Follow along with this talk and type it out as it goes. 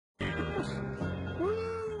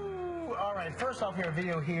Woo! All right, first off here, a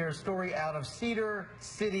video here, story out of Cedar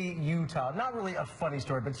City, Utah. Not really a funny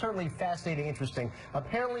story, but certainly fascinating, interesting.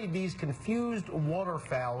 Apparently, these confused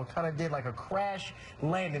waterfowl kind of did like a crash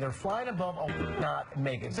landing. They're flying above, not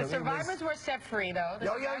make it. The survivors were set free, though. The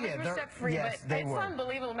survivors were set free, yes, but they it's were.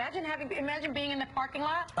 Unbelievable. Imagine being in the parking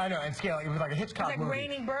lot. I know, and scale, it was like a Hitchcock movie. It's like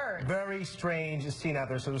raining birds. Very strange scene out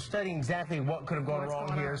there. So they're studying exactly what could have gone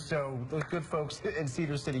wrong here. So the good folks in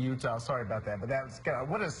Cedar City, Utah, sorry about that, but that was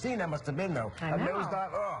what a scene that must have been, though. I know. A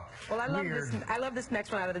nosedive, oh, well, weird. I love this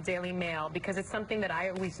next one out of the Daily Mail because it's something that I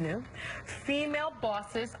always knew. Female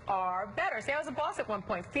bosses are better. See, I was a boss at one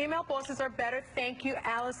point. Female bosses are better. Thank you,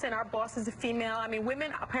 Allison. Our boss is a female. I mean,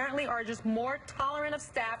 women apparently are just more tolerant of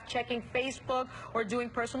staff checking Facebook or doing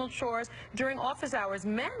personal chores during office hours.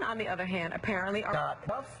 Men, on the other hand, apparently are not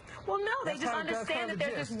tough. Well, no, they just understand that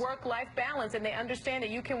there's this work-life balance, and they understand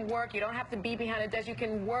that you can work. You don't have to be behind a desk. You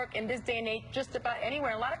can work in this day and age just about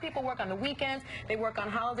anywhere. A lot of people work on the weekends. They work on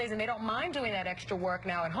holidays, and they don't mind doing that extra work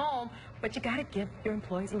now at home. But you got to give your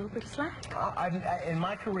employees a little bit of slack. In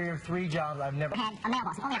my career, 3 jobs, I've never had a male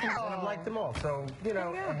boss. I've liked them all. So, you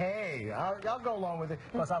know, hey, I'll go along with it.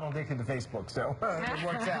 Plus, I'm addicted to Facebook, so it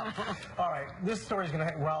works out. All right, this story is going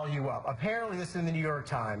to rile you up. Apparently, this is in the New York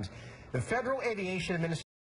Times. The Federal Aviation Administration